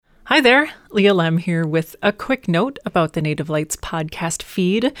Hi there, Leah Lem here with a quick note about the Native Lights podcast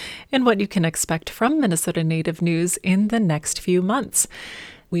feed and what you can expect from Minnesota Native News in the next few months.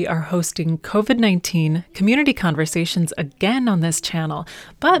 We are hosting COVID-19 community conversations again on this channel,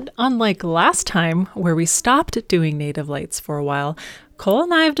 but unlike last time where we stopped doing Native Lights for a while, Cole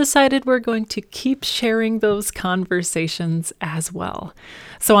and I have decided we're going to keep sharing those conversations as well.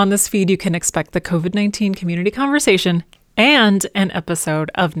 So on this feed, you can expect the COVID-19 community conversation and an episode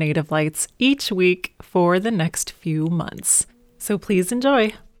of Native Lights each week for the next few months. So please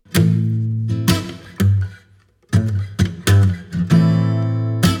enjoy.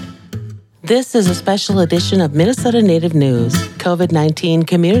 This is a special edition of Minnesota Native News, COVID-19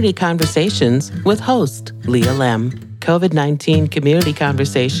 Community Conversations with host Leah Lem. COVID-19 Community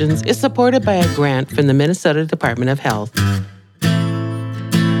Conversations is supported by a grant from the Minnesota Department of Health.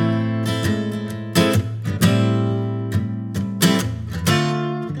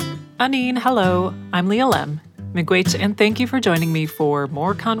 Anin, hello, I'm Leah Lem. Miigwech, and thank you for joining me for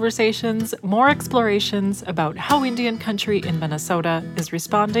more conversations, more explorations about how Indian country in Minnesota is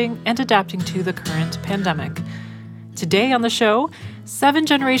responding and adapting to the current pandemic. Today on the show, 7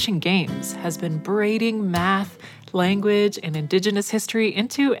 Generation Games has been braiding math, language, and Indigenous history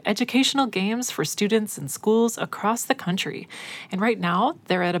into educational games for students in schools across the country. And right now,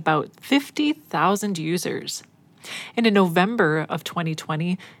 they're at about 50,000 users. And in November of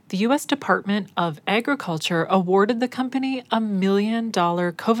 2020, the U.S. Department of Agriculture awarded the company a $1 million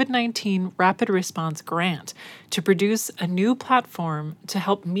COVID-19 rapid response grant to produce a new platform to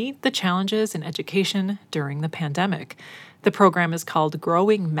help meet the challenges in education during the pandemic. The program is called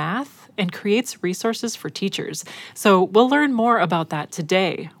Growing Math and creates resources for teachers. So we'll learn more about that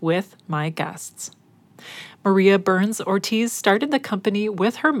today with my guests. Maria Burns Ortiz started the company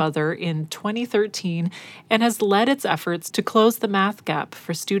with her mother in 2013 and has led its efforts to close the math gap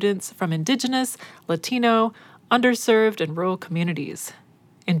for students from Indigenous, Latino, underserved, and rural communities.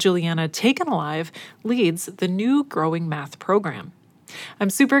 And Juliana Taken Alive leads the new Growing Math program.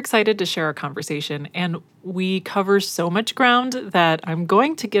 I'm super excited to share our conversation, and we cover so much ground that I'm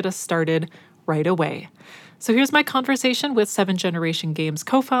going to get us started right away. So here's my conversation with 7 Generation Games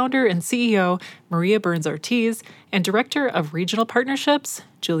co-founder and CEO Maria Burns Ortiz and Director of Regional Partnerships,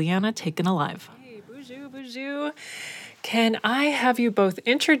 Juliana Taken Alive. Hey, bonjour. Can I have you both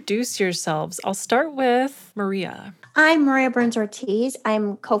introduce yourselves? I'll start with Maria. I'm Maria Burns Ortiz.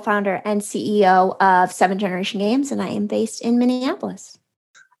 I'm co-founder and CEO of 7 Generation Games, and I am based in Minneapolis.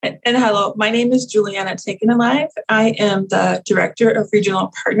 And hello, my name is Juliana Taken Alive. I am the Director of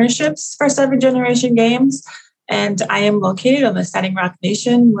Regional Partnerships for 7 Generation Games, and I am located on the Standing Rock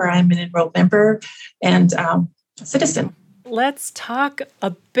Nation, where I'm an enrolled member and citizen. Let's talk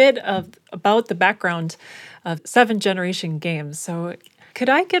a bit about the background of 7 Generation Games. So could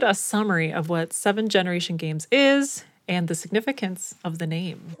I get a summary of what 7 Generation Games is and the significance of the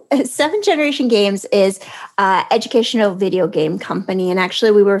name? 7 Generation Games is an educational video game company. And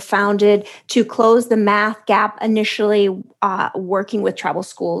actually, we were founded to close the math gap, initially working with tribal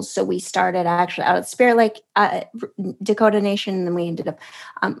schools. So we started actually out at Spirit Lake, Dakota Nation, and then we ended up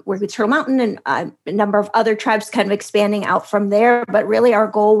working with Turtle Mountain and a number of other tribes, kind of expanding out from there. But really, our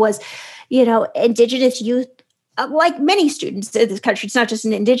goal was, Indigenous youth, like many students in this country, it's not just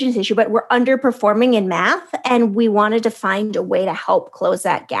an Indigenous issue, but we're underperforming in math, and we wanted to find a way to help close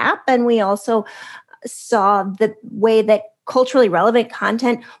that gap. And we also saw the way that culturally relevant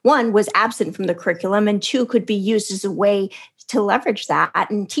content, one, was absent from the curriculum, and two, could be used as a way to leverage that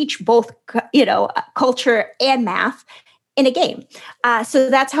and teach both, culture and math in a game. So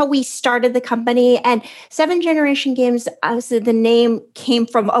that's how we started the company. And 7 Generation Games, obviously the name came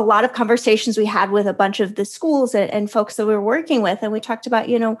from a lot of conversations we had with a bunch of the schools and folks that we were working with. And we talked about,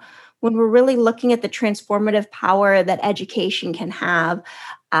 when we're really looking at the transformative power that education can have,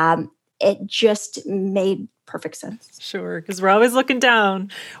 it just made perfect sense. Sure, because we're always looking down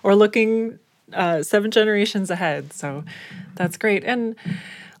or looking 7 generations ahead. So that's great. And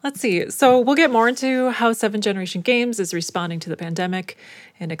let's see. So we'll get more into how 7 Generation Games is responding to the pandemic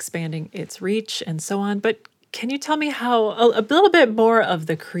and expanding its reach and so on. But can you tell me how a little bit more of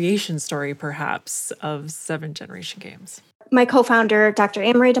the creation story, perhaps, of 7 Generation Games? My co-founder, Dr.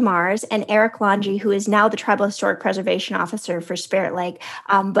 Anne-Marie DeMars, and Eric Longi, who is now the Tribal Historic Preservation Officer for Spirit Lake,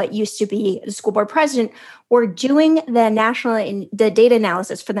 but used to be the school board president, were doing the data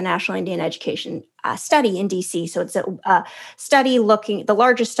analysis for the National Indian Education Study in DC. So it's a study the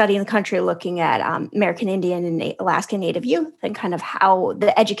largest study in the country looking at American Indian and Alaska Native youth and kind of how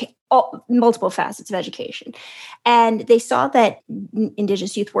multiple facets of education. And they saw that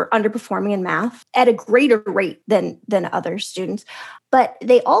Indigenous youth were underperforming in math at a greater rate than other students. But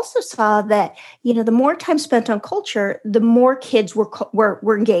they also saw that, the more time spent on culture, the more kids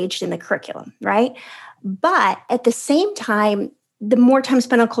were engaged in the curriculum, right? But at the same time, the more time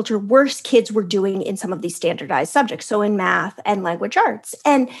spent on culture, worse kids were doing in some of these standardized subjects. So in math and language arts.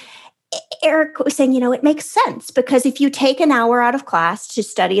 And Eric was saying, it makes sense because if you take an hour out of class to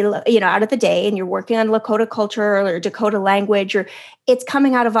study, out of the day and you're working on Lakota culture or Dakota language, or it's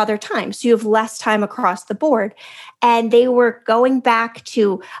coming out of other time. So you have less time across the board. And they were going back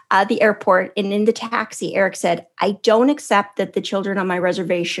to the airport and in the taxi, Eric said, I don't accept that the children on my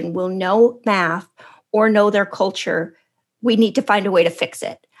reservation will know math or know their culture. We need to find a way to fix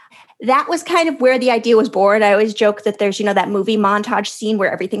it. That was kind of where the idea was born. I always joke that there's, that movie montage scene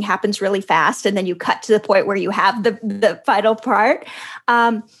where everything happens really fast and then you cut to the point where you have the final part.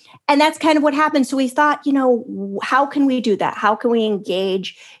 And that's kind of what happened. So we thought, how can we do that? How can we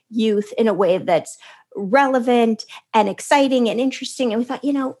engage youth in a way that's relevant and exciting and interesting? And we thought,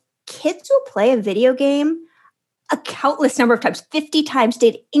 kids will play a video game a countless number of times, 50 times,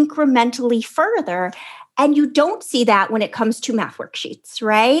 did incrementally further. And you don't see that when it comes to math worksheets,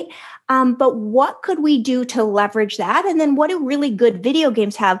 right? But what could we do to leverage that? And then what do really good video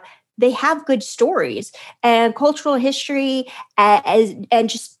games have? They have good stories and cultural history and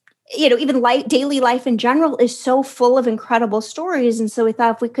just, even daily life in general is so full of incredible stories. And so we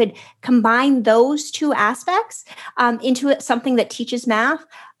thought if we could combine those two aspects into something that teaches math,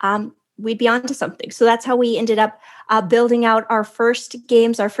 we'd be onto something. So that's how we ended up building out our first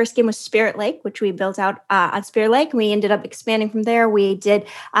games. Our first game was Spirit Lake, which we built out on Spirit Lake. And we ended up expanding from there. We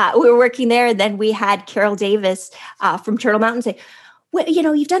were working there. And then we had Carol Davis from Turtle Mountain say, well,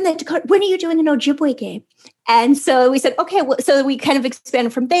 you've done that. Dakota. When are you doing an Ojibwe game? And so we said, okay. Well, so we kind of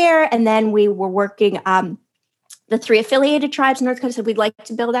expanded from there. And then we were working the 3 affiliated tribes in North Dakota said, we'd like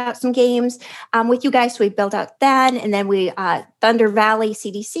to build out some games with you guys. So we built out that. And then we, Thunder Valley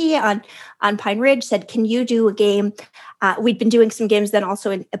CDC on Pine Ridge said, can you do a game? We'd been doing some games then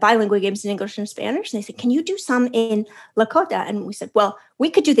also in bilingual games in English and Spanish. And they said, can you do some in Lakota? And we said, well, we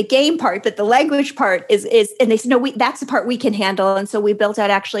could do the game part, but the language part is, and they said, no, that's the part we can handle. And so we built out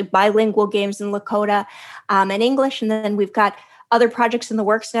actually bilingual games in Lakota and English. And then we've got other projects in the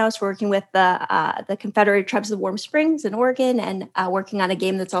works now. So we're working with the Confederated Tribes of Warm Springs in Oregon and working on a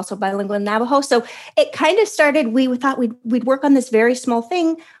game that's also bilingual in Navajo. So it kind of started, we thought we'd work on this very small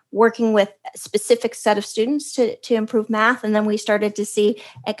thing, working with a specific set of students to improve math. And then we started to see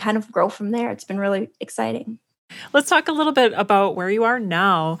it kind of grow from there. It's been really exciting. Let's talk a little bit about where you are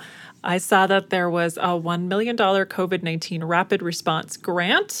now. I saw that there was a $1 million COVID-19 rapid response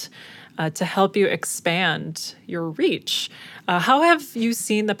grant to help you expand your reach. How have you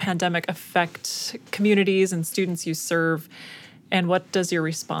seen the pandemic affect communities and students you serve, and what does your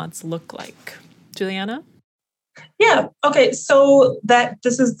response look like? Juliana? Yeah. Okay. So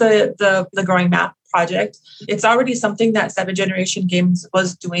this is the Growing Math project. It's already something that 7th Generation Games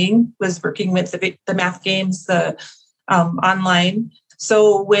was working with the math games, the online.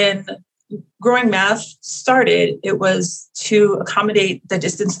 So when Growing Math started, it was to accommodate the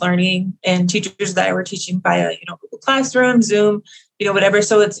distance learning and teachers that were teaching via, Google Classroom, Zoom, whatever.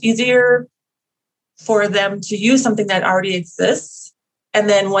 So it's easier for them to use something that already exists. And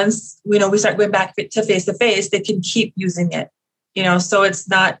then once, we start going back to face-to-face, they can keep using it, so it's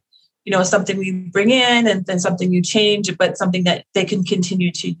not, something we bring in and then something you change, but something that they can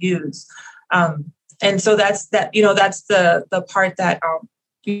continue to use. And so that's the part that,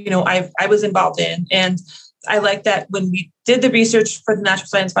 I was involved in. And I like that when we did the research for the Natural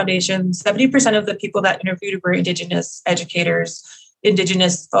Science Foundation, 70% of the people that interviewed were Indigenous educators,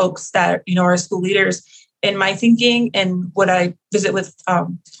 Indigenous folks that, are school leaders. And my thinking and what I visit with,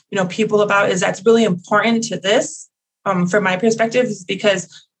 people about is that's really important to this, from my perspective, is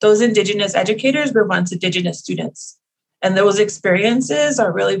because those Indigenous educators were once Indigenous students. And those experiences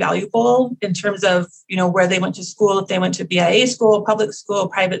are really valuable in terms of, where they went to school, if they went to BIA school, public school,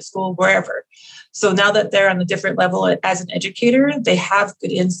 private school, wherever. So now that they're on a different level as an educator, they have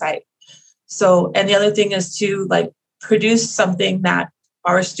good insight. So, and the other thing is to produce something that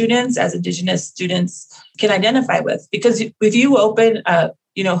our students as Indigenous students can identify with. Because if you open a,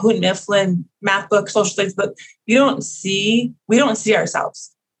 Houghton Mifflin math book, social studies book, we don't see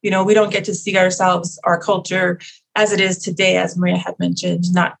ourselves. We don't get to see ourselves, our culture as it is today, as Maria had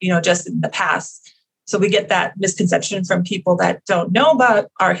mentioned, not, just in the past. So we get that misconception from people that don't know about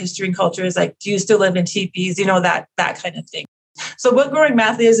our history and culture is like, do you still live in teepees? That kind of thing. So what Growing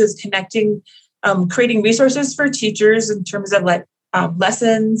Math is connecting, creating resources for teachers in terms of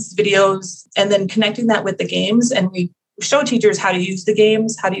lessons, videos, and then connecting that with the games. And we show teachers how to use the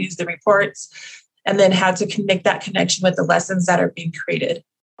games, how to use the reports, and then how to connect that connection with the lessons that are being created.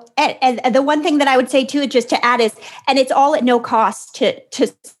 And the one thing that I would say too, just to add is, and it's all at no cost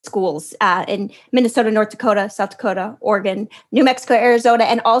to schools in Minnesota, North Dakota, South Dakota, Oregon, New Mexico, Arizona.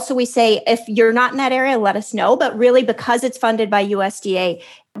 And also we say, if you're not in that area, let us know. But really, because it's funded by USDA,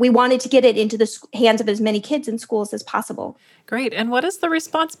 we wanted to get it into the hands of as many kids in schools as possible. Great. And what has the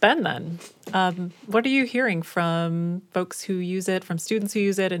response been then? What are you hearing from folks who use it, from students who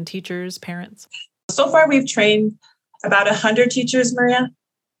use it, and teachers, parents? So far, we've trained about 100 teachers, Maria.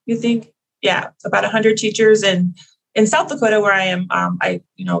 You think? Yeah, about 100 teachers. And in South Dakota, where I am,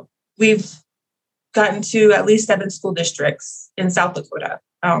 we've gotten to at least 7 school districts in South Dakota.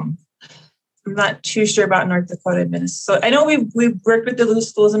 I'm not too sure about North Dakota and Minnesota. I know we've worked with the Lou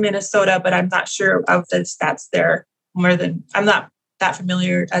schools in Minnesota, but I'm not sure of the stats there I'm not that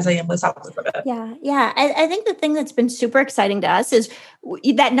familiar as I am with South Dakota. Yeah. I think the thing that's been super exciting to us is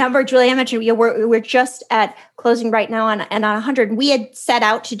that number Julia mentioned. We're just at closing right now on 100. We had set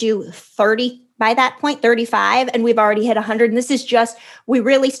out to do 30 by that point, 35, and we've already hit 100. And this is just, we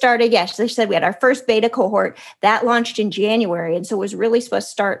really started, yes, as I said, we had our first beta cohort that launched in January. And so it was really supposed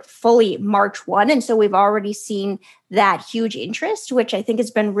to start fully March 1. And so we've already seen that huge interest, which I think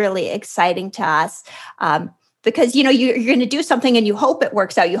has been really exciting to us. Because, you're going to do something and you hope it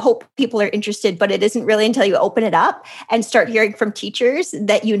works out. You hope people are interested, but it isn't really until you open it up and start hearing from teachers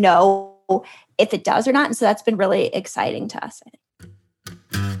that you know if it does or not. And so that's been really exciting to us.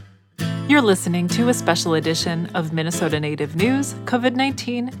 You're listening to a special edition of Minnesota Native News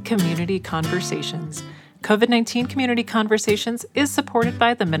COVID-19 Community Conversations. COVID-19 Community Conversations is supported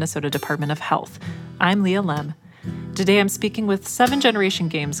by the Minnesota Department of Health. I'm Leah Lem. Today I'm speaking with 7 Generation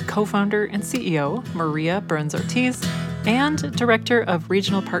Games co-founder and CEO Maria Burns-Ortiz and Director of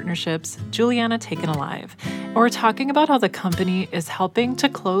Regional Partnerships Juliana Taken Alive. We're talking about how the company is helping to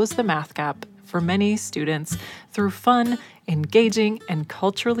close the math gap for many students through fun, engaging, and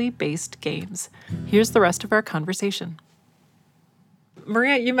culturally based games. Here's the rest of our conversation.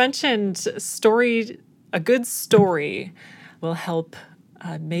 Maria, you mentioned a good story will help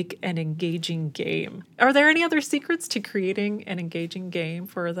make an engaging game. Are there any other secrets to creating an engaging game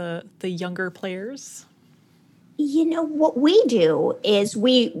for the younger players? What we do is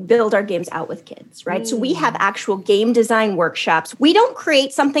we build our games out with kids, right? So we have actual game design workshops. We don't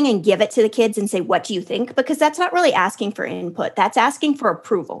create something and give it to the kids and say, what do you think? Because that's not really asking for input. That's asking for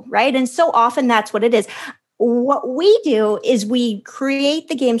approval, right? And so often that's what it is. What we do is we create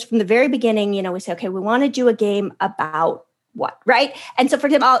the games from the very beginning. We say, okay, we want to do a game about what, right? And so for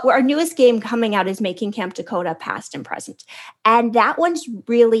example, our newest game coming out is Making Camp Dakota Past and Present. And that one's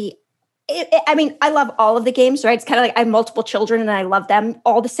really, I love all of the games, right? It's kind of like I have multiple children and I love them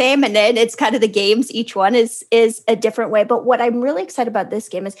all the same. And then it's kind of the games, each one is a different way. But what I'm really excited about this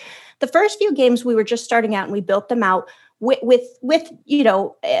game is the first few games we were just starting out and we built them out with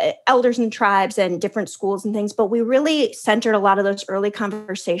elders and tribes and different schools and things, but we really centered a lot of those early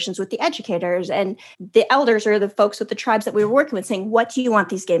conversations with the educators and the elders or the folks with the tribes that we were working with, saying, what do you want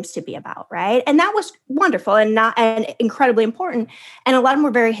these games to be about, right? And that was wonderful and incredibly important. And a lot of them were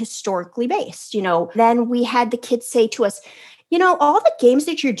very historically based. Then we had the kids say to us, all the games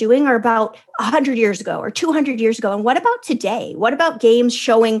that you're doing are about 100 years ago or 200 years ago. And what about today? What about games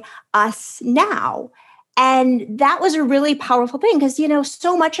showing us now? And that was a really powerful thing because,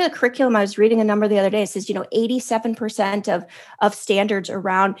 so much of the curriculum, I was reading a number the other day, it says, 87% of standards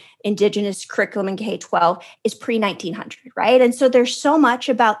around Indigenous curriculum in K-12 is pre-1900, right? And so there's so much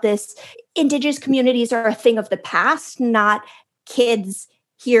about this. Indigenous communities are a thing of the past, not kids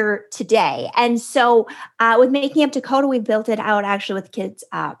here today. And so with Making Up Dakota, we built it out actually with kids,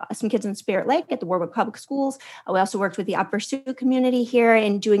 some kids in Spirit Lake at the Warwick Public Schools. We also worked with the Upper Sioux community here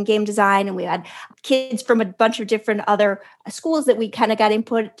in doing game design. And we had kids from a bunch of different other schools that we kind of got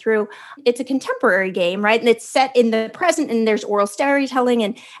input through. It's a contemporary game, right? And it's set in the present and there's oral storytelling.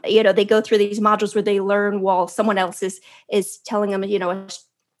 And, they go through these modules where they learn while someone else is telling them,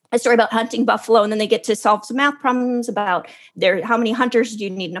 a story about hunting buffalo, and then they get to solve some math problems about how many hunters do you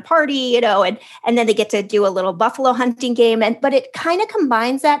need in a party, and then they get to do a little buffalo hunting game. But it kind of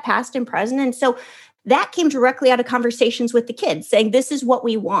combines that past and present. And so that came directly out of conversations with the kids saying, this is what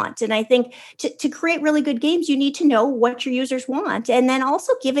we want. And I think to create really good games, you need to know what your users want. And then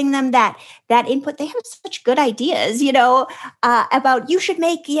also giving them that input. They have such good ideas, about you should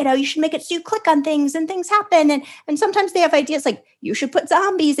make it so you click on things and things happen. And sometimes they have ideas like you should put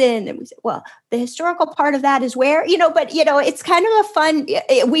zombies in. And we say, well, the historical part of that is where, but it's kind of a fun,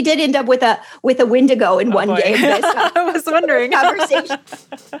 we did end up with a Wendigo in one game. I was wondering. Conversation.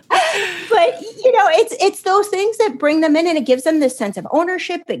 But, it's those things that bring them in, and it gives them this sense of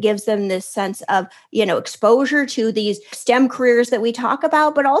ownership. It gives them this sense of, exposure to these STEM careers that we talk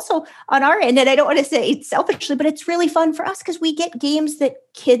about, but also on our end. And I don't want to say it selfishly, but it's really fun for us because we get games that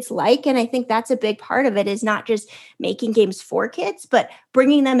kids like. And I think that's a big part of it, is not just making games for kids, but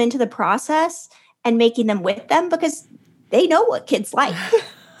bringing them into the process and making them with them because they know what kids like.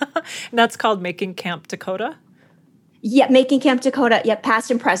 And that's called Making Camp Dakota? Yeah, Making Camp Dakota, past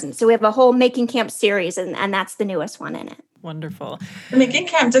and present. So we have a whole Making Camp series, and that's the newest one in it. Wonderful. Making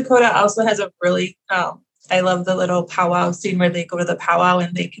Camp Dakota also has a really, I love the little powwow scene where they go to the powwow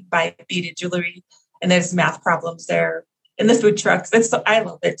and they can buy beaded jewelry, and there's math problems there in the food trucks. I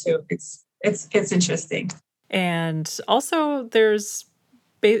love it too. It's interesting. And also there's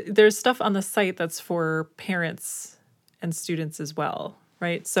stuff on the site that's for parents and students as well,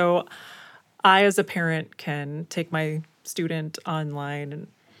 right? So I, as a parent, can take my student online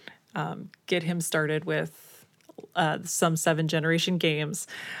and get him started with some 7th-generation games.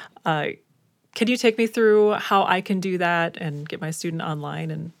 Can you take me through how I can do that and get my student online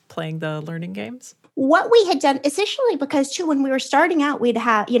and playing the learning games? What we had done, essentially, because too, when we were starting out, we'd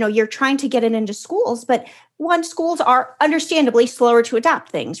have, you're trying to get it into schools, but schools are understandably slower to adopt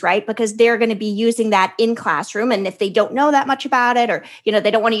things, right? Because they're going to be using that in classroom. And if they don't know that much about it, or,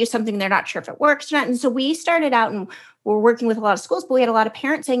 they don't want to use something, they're not sure if it works or not. And so we started out and we're working with a lot of schools, but we had a lot of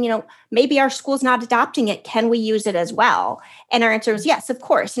parents saying, maybe our school's not adopting it. Can we use it as well? And our answer was yes, of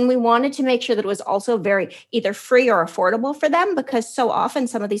course. And we wanted to make sure that it was also very either free or affordable for them, because so often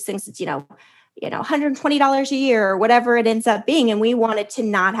some of these things, it's, $120 a year or whatever it ends up being. And we wanted to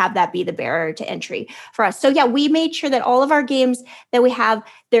not have that be the barrier to entry for us. So we made sure that all of our games that we have,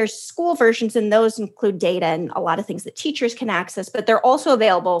 there's school versions, and those include data and a lot of things that teachers can access, but they're also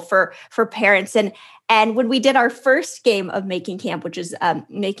available for parents. And when we did our first game of Making Camp, which is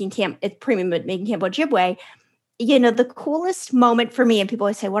Making Camp, it's premium, but Making Camp Ojibwe, the coolest moment for me, and people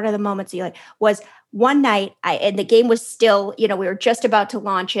always say, what are the moments you like, was one night, and the game was still, we were just about to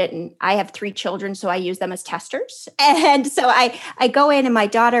launch it, and I have 3 children, so I use them as testers. And so I go in, and my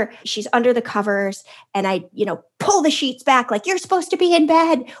daughter, she's under the covers, and I, pull the sheets back, like, you're supposed to be in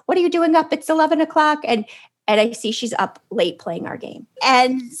bed. What are you doing up? It's 11 o'clock. And I see she's up late playing our game.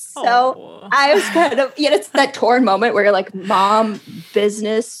 And so I was kind of, it's that torn moment where you're like, mom,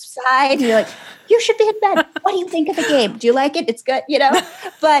 business side, and you're like, you should be in bed. What do you think of the game? Do you like it? It's good,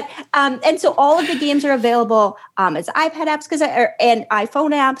 But, and so all of the games are available as iPad apps and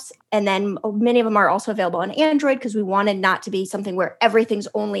iPhone apps. And then many of them are also available on Android, because we wanted not to be something where everything's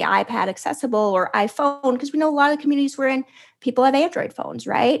only iPad accessible or iPhone, because we know a lot of the communities we're in, people have Android phones,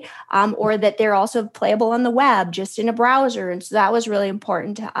 right? Or that they're also playable on the web, just in a browser. And so that was really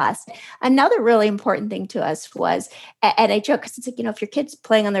important to us. Another really important thing to us was, and I joke, because it's like, if your kid's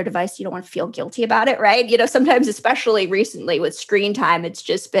playing on their device, you don't want to feel guilty about it, right? Sometimes, especially recently with screen time, it's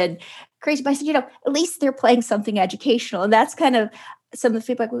just been crazy. But I said, at least they're playing something educational. And that's kind of some of the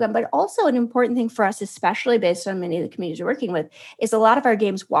feedback we've gotten. But also an important thing for us, especially based on many of the communities we're working with, is a lot of our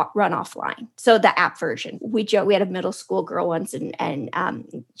games run offline. So the app version, we had a middle school girl once, and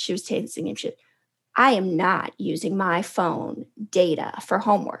she was saying, I am not using my phone data for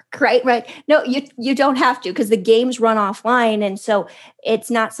homework, right? No, you don't have to, because the games run offline. And so it's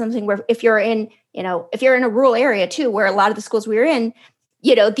not something where if you're in a rural area too, where a lot of the schools we're in,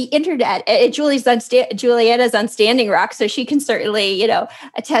 the internet, Juliana's on Standing Rock, so she can certainly,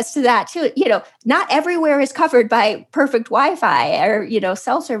 attest to that too. Not everywhere is covered by perfect Wi-Fi or,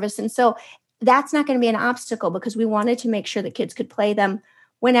 cell service. And so that's not going to be an obstacle, because we wanted to make sure that kids could play them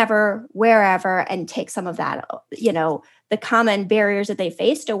whenever, wherever, and take some of that, the common barriers that they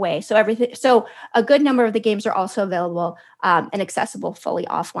faced away. So a good number of the games are also available and accessible fully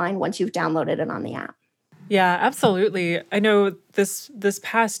offline once you've downloaded it on the app. Yeah, absolutely. I know this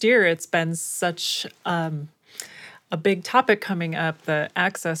past year, it's been such a big topic coming up, the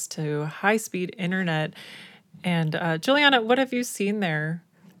access to high-speed internet. And Juliana, what have you seen there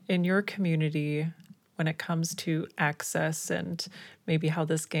in your community when it comes to access, and maybe how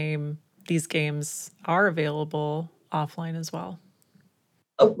these games are available offline as well?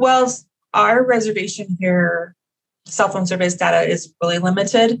 Well, our reservation here, cell phone service data is really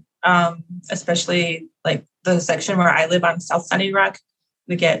limited. especially like the section where I live on South Standing Rock.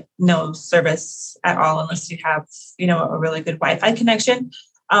 We get no service at all unless you have, a really good Wi-Fi connection.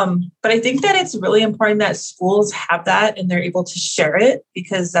 But I think that it's really important that schools have that and they're able to share it,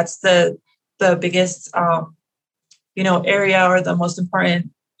 because that's the biggest, area, or the most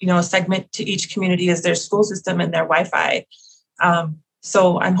important, segment to each community is their school system and their Wi-Fi.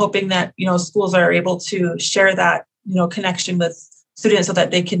 So I'm hoping that, schools are able to share that, connection with students so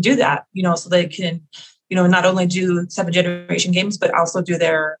that they can do that, so they can, not only do 7th generation games, but also do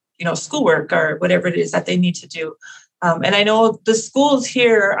their, schoolwork or whatever it is that they need to do. And I know the schools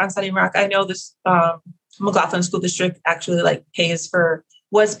here on Standing Rock, I know this McLaughlin School District actually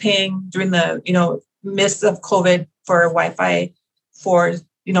was paying during the, midst of COVID for Wi-Fi for,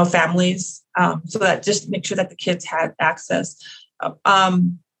 families. So that just make sure that the kids had access.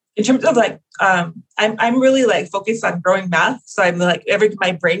 In terms of I'm really focused on growing math. So I'm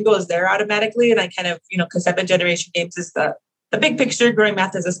my brain goes there automatically. And I kind of, because 7th generation games is the big picture, growing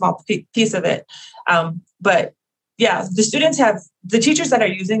math is a small piece of it. But yeah, the teachers that are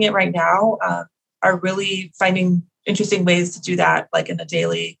using it right now are really finding interesting ways to do that, like in the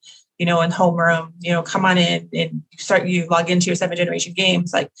daily, in homeroom, come on in and you log into your 7th generation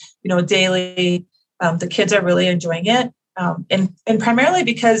games, daily. The kids are really enjoying it. And primarily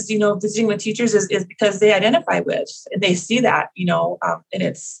because, visiting with teachers is because they identify with and they see that, and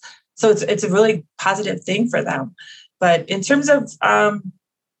it's a really positive thing for them. But in terms of,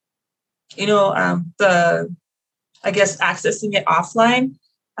 accessing it offline,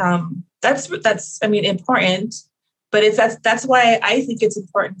 that's important, but that's why I think it's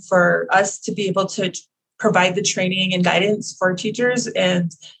important for us to be able to provide the training and guidance for teachers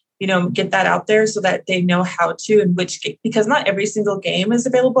and, get that out there so that they know how to, and because not every single game is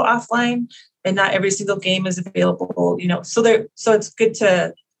available offline and not every single game is available, so it's good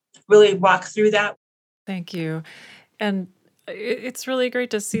to really walk through that. Thank you. And it's really great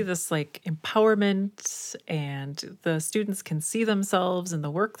to see this empowerment, and the students can see themselves in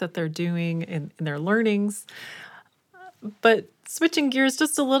the work that they're doing in their learnings. But switching gears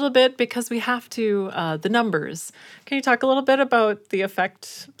just a little bit, because we have to, the numbers. Can you talk a little bit about the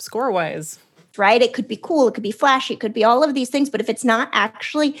effect score-wise? Right? It could be cool. It could be flashy. It could be all of these things. But if it's not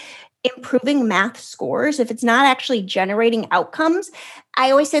actually improving math scores, if it's not actually generating outcomes, I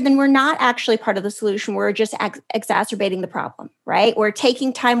always say then we're not actually part of the solution. We're just exacerbating the problem, right? We're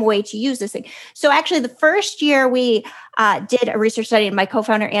taking time away to use this thing. So actually the first year we did a research study, and my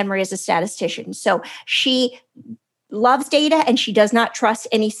co-founder, Anne Marie, is a statistician. So she loves data and she does not trust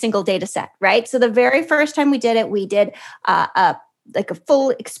any single data set, right? So the very first time we did it, we did a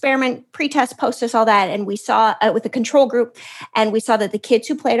full experiment, pre-test, post-test, all that. And we saw with a control group, and we saw that the kids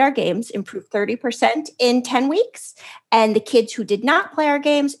who played our games improved 30% in 10 weeks. And the kids who did not play our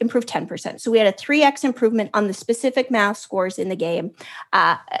games improved 10%. So we had a 3x improvement on the specific math scores in the game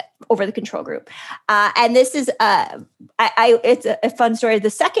over the control group. And this is, it's a fun story. The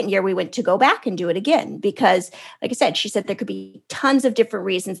second year we went to go back and do it again, because like I said, she said there could be tons of different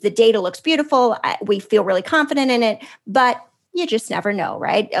reasons. The data looks beautiful. We feel really confident in it, but you just never know,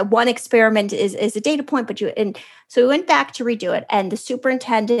 right? One experiment is a data point, so we went back to redo it. And the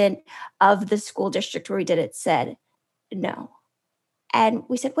superintendent of the school district where we did it said, no. And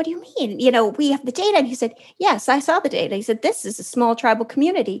we said, what do you mean? We have the data. And he said, yes, I saw the data. He said, this is a small tribal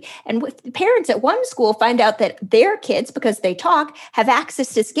community. And with the parents at one school find out that their kids, because they talk, have access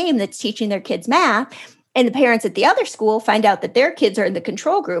to this game that's teaching their kids math. And the parents at the other school find out that their kids are in the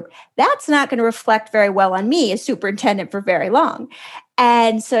control group. That's not going to reflect very well on me as superintendent for very long.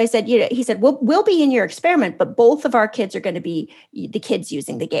 And so I said, he said, we'll be in your experiment, but both of our kids are going to be the kids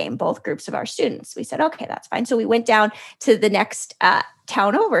using the game, both groups of our students. We said, okay, that's fine. So we went down to the next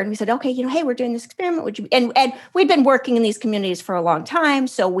town over and we said, okay, hey, we're doing this experiment. Would you? And we'd been working in these communities for a long time.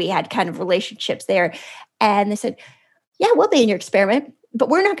 So we had kind of relationships there. And they said, yeah, we'll be in your experiment, but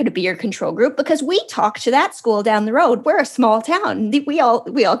we're not going to be your control group because we talk to that school down the road. We're a small town. We all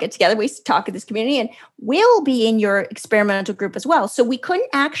get together. We talk in this community and we'll be in your experimental group as well. So we couldn't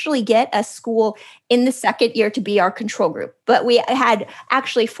actually get a school in the second year to be our control group, but we had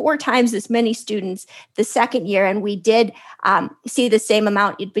actually 4 times as many students the second year. And we did see the same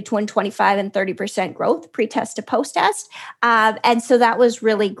amount between 25 and 30% growth pre-test to post-test. And so that was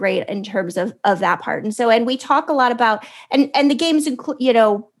really great in terms of that part. And we talk a lot about, and the games include,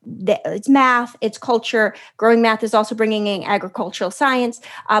 it's math, it's culture. Growing Math is also bringing in agricultural science.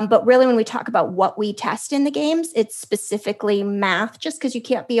 But really, when we talk about what we test in the games, it's specifically math, just because you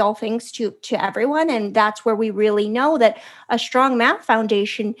can't be all things to everyone. And that's where we really know that a strong math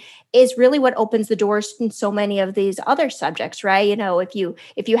foundation is really what opens the doors in so many of these other subjects, right?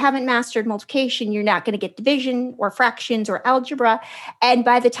 If you haven't mastered multiplication, you're not going to get division or fractions or algebra. And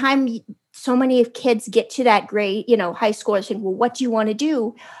by the time so many of kids get to that grade, high school, are saying, well, what do you want to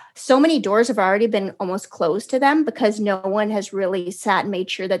do? So many doors have already been almost closed to them because no one has really sat and made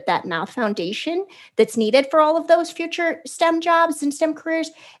sure that math foundation that's needed for all of those future STEM jobs and STEM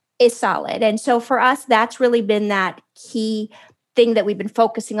careers is solid. And so for us, that's really been that key thing that we've been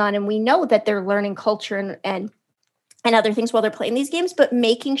focusing on. And we know that they're learning culture and other things while they're playing these games, but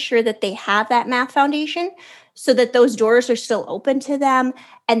making sure that they have that math foundation so that those doors are still open to them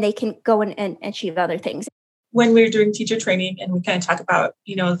and they can go and achieve other things. When we were doing teacher training and we kind of talk about,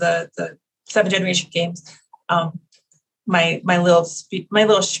 the 7th generation games, my little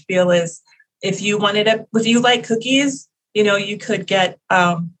spiel is, if you like cookies, you could get,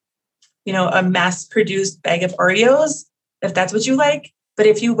 a mass-produced bag of Oreos, if that's what you like. But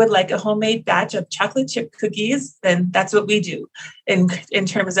if you would like a homemade batch of chocolate chip cookies, then that's what we do in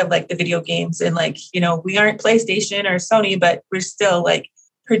terms of like the video games. And we aren't PlayStation or Sony, but we're still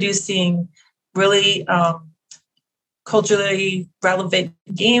producing really culturally relevant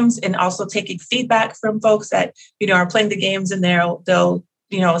games, and also taking feedback from folks that, are playing the games, and they'll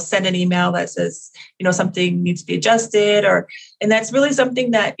send an email that says, something needs to be adjusted, and that's really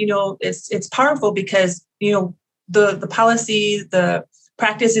something that, it's powerful because, the policy, the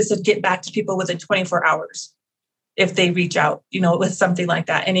practice is to get back to people within 24 hours if they reach out, with something like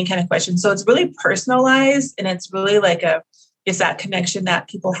that, any kind of question. So it's really personalized, and it's really it's that connection that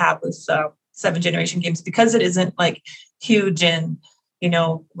people have with 7th generation games, because it isn't huge and,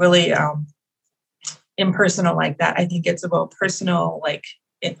 really impersonal like that. I think it's about personal,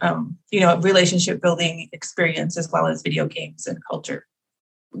 relationship building experience, as well as video games and culture.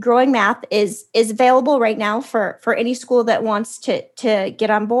 Growing Math is available right now for any school that wants to get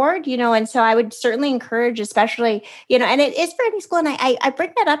on board, and so I would certainly encourage, especially, and it is for any school. And I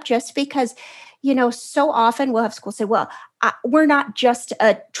bring that up just because, so often we'll have schools say, well, we're not just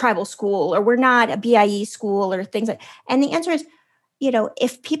a tribal school, or we're not a BIE school, or things like, and the answer is,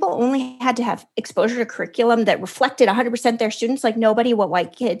 if people only had to have exposure to curriculum that reflected 100% their students, nobody but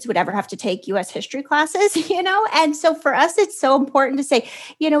white kids would ever have to take U.S. history classes, And so for us, it's so important to say,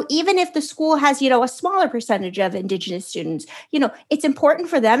 even if the school has, a smaller percentage of Indigenous students, it's important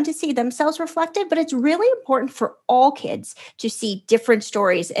for them to see themselves reflected, but it's really important for all kids to see different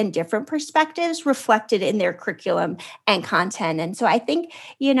stories and different perspectives reflected in their curriculum and content. And so I think,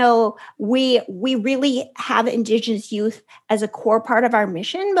 we really have Indigenous youth as a core part of our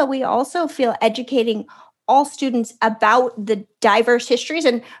mission, but we also feel educating all students about the diverse histories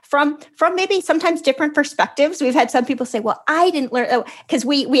and from maybe sometimes different perspectives. We've had some people say, well, I didn't learn, because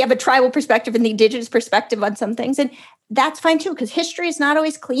we have a tribal perspective and the Indigenous perspective on some things. And that's fine too, because history is not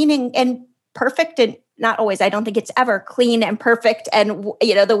always clean and perfect, and not always. I don't think it's ever clean and perfect and,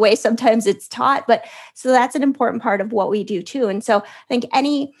 the way sometimes it's taught. But so that's an important part of what we do too. And so I think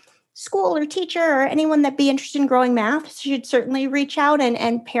any school or teacher or anyone that be interested in Growing Math should certainly reach out,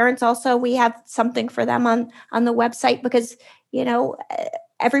 and parents also, we have something for them on the website, because,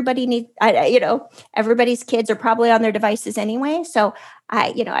 everybody needs, everybody's kids are probably on their devices anyway. So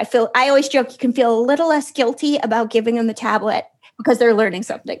I always joke, you can feel a little less guilty about giving them the tablet because they're learning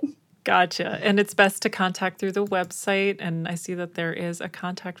something. Gotcha. And it's best to contact through the website. And I see that there is a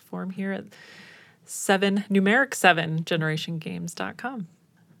contact form here at 7generationgames.com.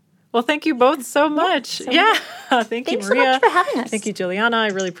 Well, thank you both so much. Thank you, Maria. Thanks so much for having us. Thank you, Juliana. I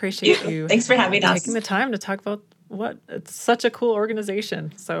really appreciate you. Thanks for having us. Taking the time to talk about it's such a cool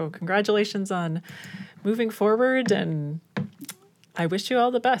organization. So congratulations on moving forward, and I wish you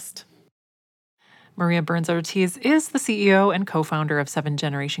all the best. Maria Burns-Ortiz is the CEO and co-founder of 7th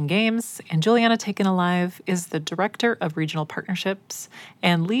Generation Games, and Juliana Taken Alive is the Director of Regional Partnerships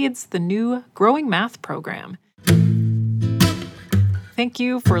and leads the new Growing Math program. Thank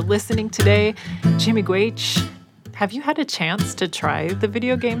you for listening today. Jimmy Guech, have you had a chance to try the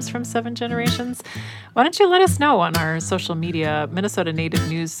video games from 7 Generations? Why don't you let us know on our social media, Minnesota Native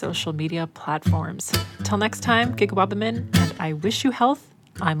News social media platforms. Till next time, Gigawabamin, and I wish you health.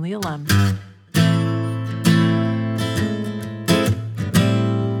 I'm Leah Lem.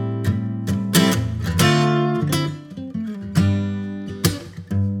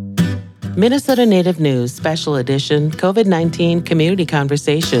 Minnesota Native News Special Edition COVID-19 Community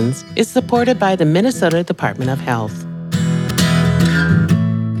Conversations is supported by the Minnesota Department of Health.